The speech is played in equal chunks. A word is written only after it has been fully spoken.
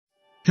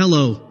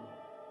Hello.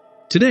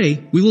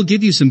 Today, we will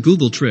give you some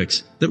Google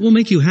tricks that will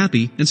make you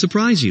happy and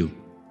surprise you.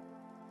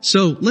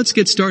 So, let's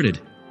get started.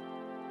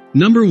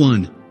 Number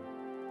 1.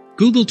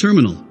 Google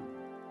Terminal.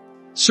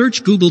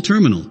 Search Google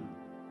Terminal.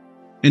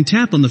 And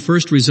tap on the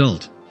first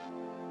result.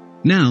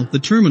 Now, the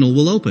terminal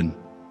will open.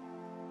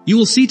 You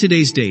will see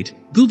today's date,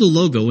 Google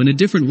logo in a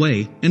different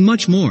way, and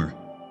much more.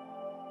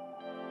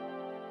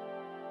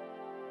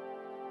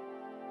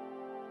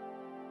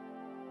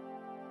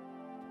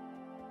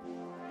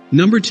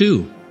 Number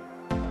 2.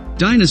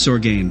 Dinosaur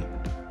Game.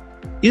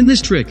 In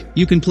this trick,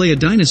 you can play a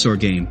dinosaur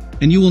game,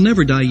 and you will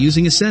never die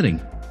using a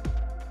setting.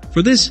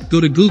 For this, go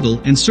to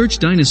Google and search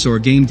Dinosaur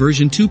Game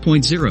version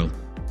 2.0.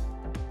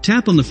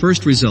 Tap on the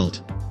first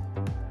result.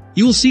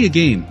 You will see a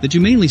game that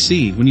you mainly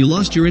see when you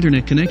lost your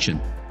internet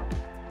connection.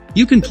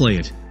 You can play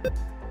it.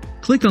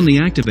 Click on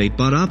the Activate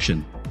Bot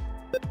option.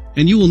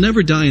 And you will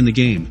never die in the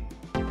game.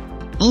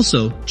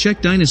 Also,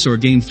 check Dinosaur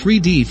Game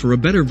 3D for a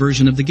better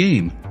version of the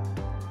game.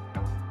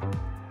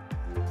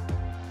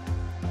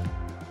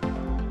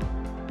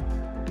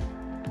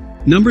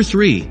 Number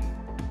 3.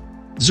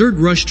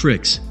 Zerg Rush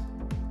Tricks.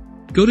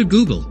 Go to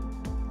Google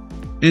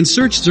and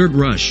search Zerg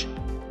Rush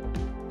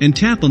and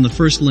tap on the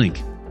first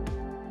link.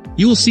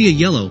 You will see a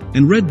yellow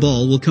and red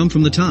ball will come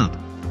from the top.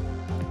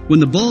 When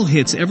the ball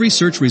hits every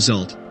search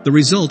result, the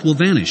result will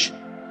vanish.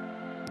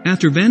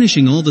 After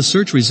vanishing all the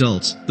search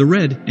results, the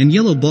red and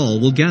yellow ball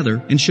will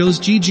gather and shows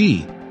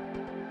GG.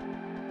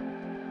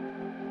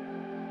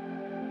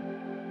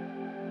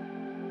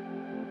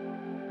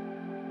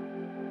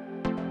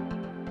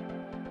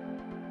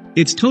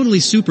 It's totally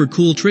super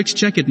cool tricks,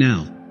 check it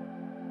now.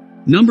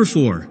 Number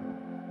 4.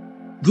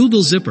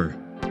 Google Zipper.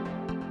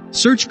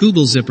 Search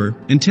Google Zipper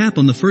and tap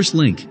on the first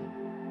link.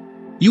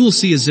 You will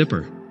see a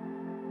zipper.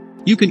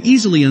 You can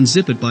easily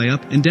unzip it by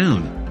up and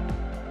down.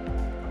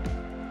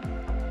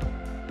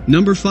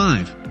 Number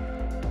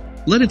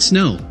 5. Let It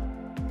Snow.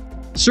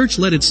 Search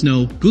Let It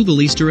Snow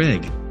Google Easter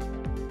egg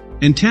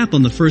and tap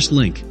on the first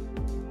link.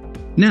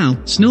 Now,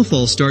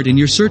 snowfall start in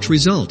your search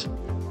result.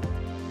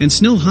 And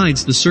snow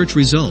hides the search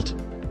result.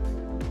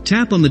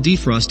 Tap on the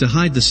defrost to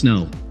hide the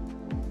snow.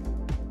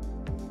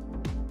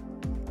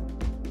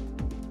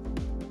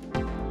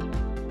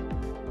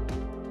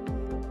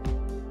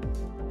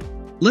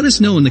 Let us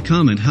know in the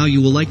comment how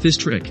you will like this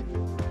trick.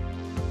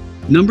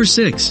 Number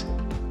 6.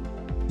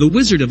 The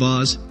Wizard of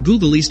Oz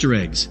Google Easter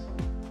eggs.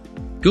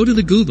 Go to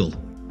the Google.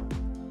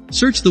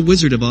 Search the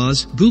Wizard of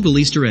Oz Google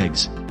Easter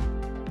eggs.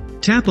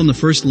 Tap on the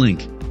first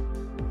link.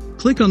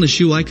 Click on the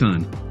shoe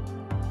icon.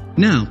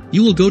 Now,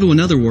 you will go to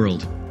another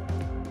world.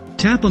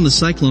 Tap on the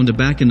cyclone to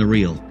back in the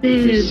reel.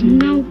 There's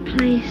no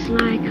place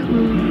like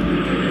home.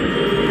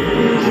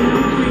 There's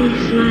no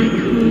place like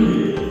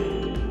home.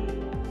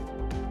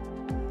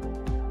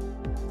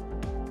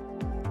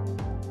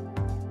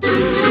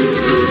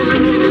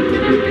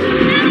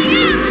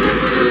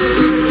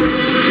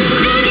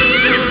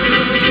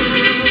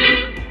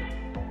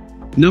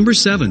 Number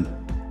 7.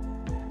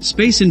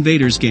 Space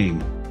Invaders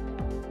Game.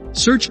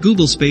 Search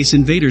Google Space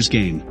Invaders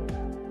Game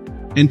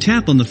and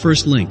tap on the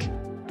first link.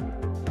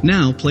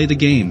 Now play the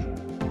game.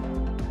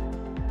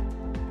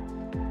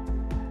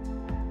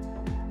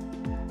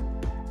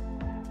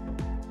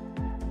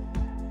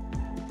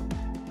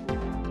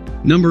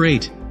 Number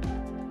 8.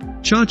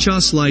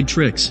 ChaCha Slide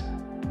Tricks.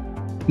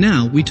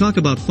 Now we talk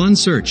about fun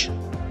search.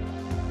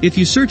 If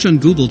you search on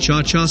Google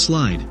ChaCha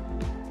Slide,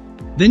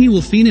 then you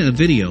will find a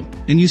video,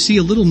 and you see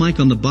a little mic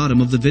on the bottom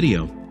of the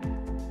video.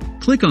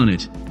 Click on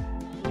it.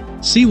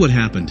 See what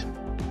happened.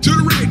 To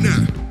the right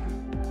now.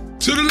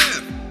 To the left.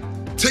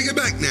 Take it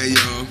back now,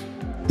 y'all.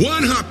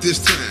 One hop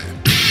this time.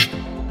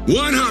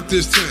 One hop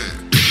this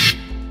time.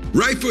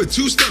 Right foot,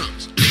 2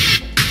 stumps.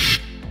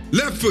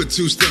 Left foot,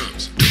 2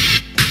 stumps.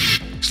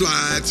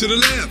 Slide to the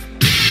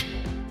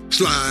left.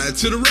 Slide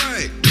to the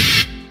right.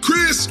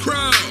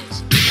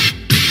 Crisscross.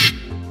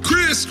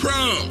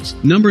 Crisscross.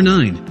 Number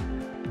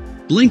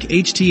 9. Blink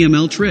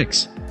HTML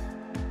Tricks.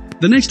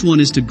 The next one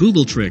is to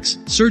Google Tricks,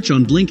 search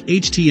on Blink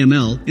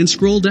HTML and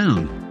scroll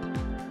down.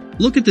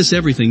 Look at this,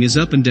 everything is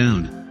up and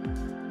down.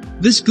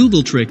 This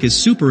Google trick is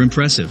super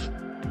impressive.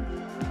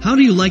 How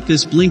do you like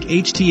this Blink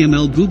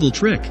HTML Google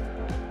trick?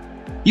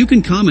 You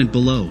can comment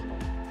below.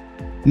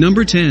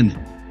 Number 10.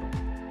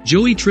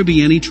 Joey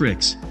Tribbiani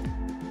Tricks.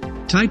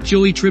 Type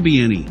Joey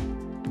Tribbiani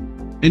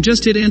and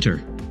just hit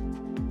enter.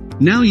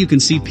 Now you can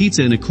see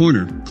pizza in a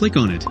corner, click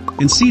on it,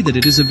 and see that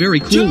it is a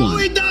very cool one.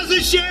 Joey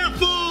doesn't share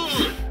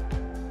food!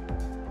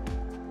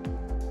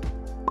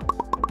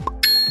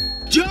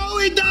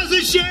 Joey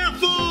doesn't share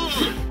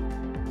food!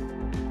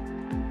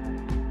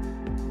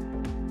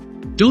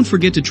 Don't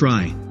forget to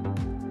try.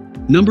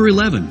 Number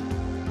 11.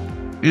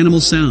 Animal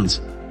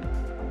sounds.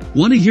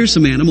 Want to hear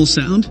some animal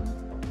sound?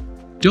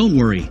 Don't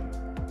worry.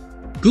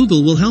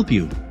 Google will help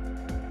you.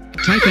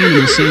 Type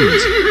animal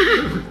sounds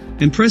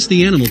and press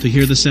the animal to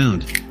hear the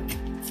sound.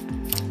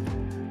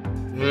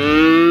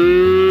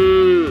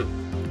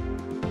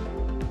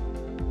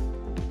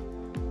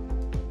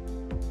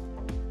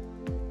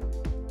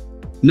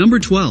 Number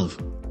 12.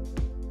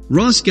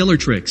 Raw Keller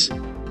Tricks.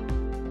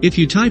 If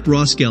you type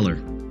Ross Geller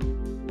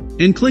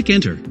and click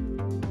enter,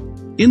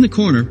 in the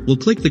corner, we'll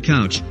click the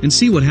couch and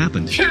see what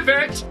happened.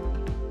 Pivot!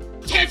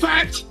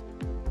 Pivot!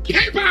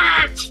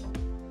 Pivot!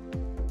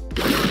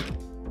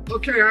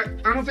 Okay,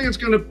 I don't think it's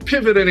gonna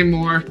pivot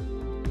anymore.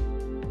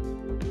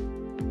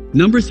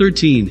 Number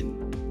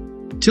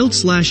 13.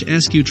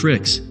 Tilt/Askew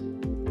tricks.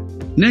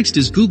 Next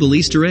is Google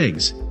Easter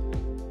eggs.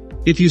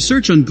 If you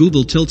search on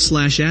Google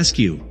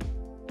Tilt/Askew,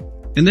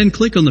 and then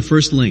click on the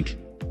first link,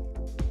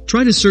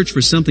 try to search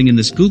for something in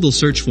this Google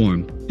search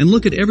form, and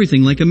look at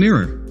everything like a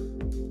mirror.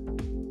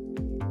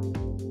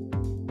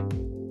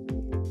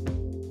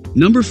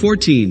 Number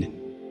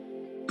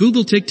 14.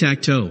 Google Tic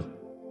Tac Toe.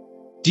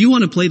 Do you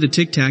want to play the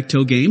Tic Tac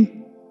Toe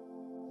game?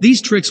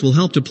 These tricks will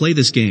help to play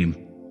this game.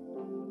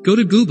 Go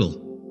to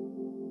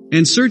Google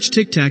and search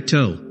Tic Tac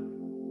Toe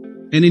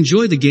and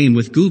enjoy the game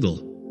with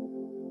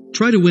Google.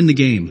 Try to win the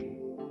game.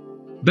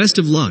 Best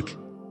of luck.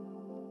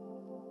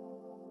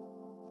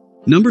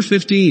 Number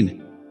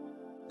 15.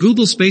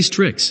 Google Space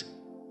Tricks.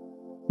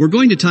 We're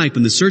going to type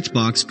in the search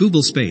box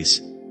Google Space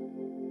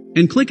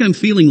and click I'm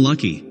feeling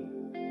lucky.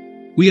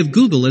 We have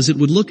Google as it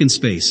would look in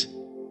space.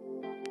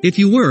 If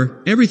you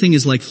were, everything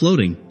is like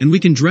floating, and we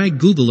can drag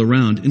Google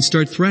around and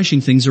start thrashing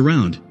things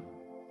around.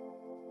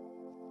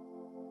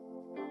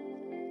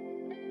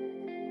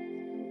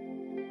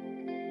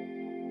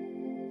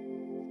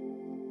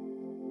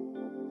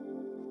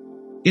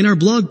 In our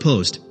blog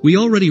post, we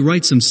already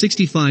write some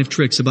 65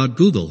 tricks about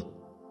Google.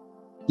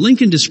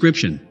 Link in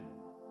description.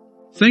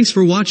 Thanks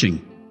for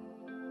watching.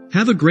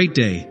 Have a great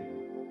day.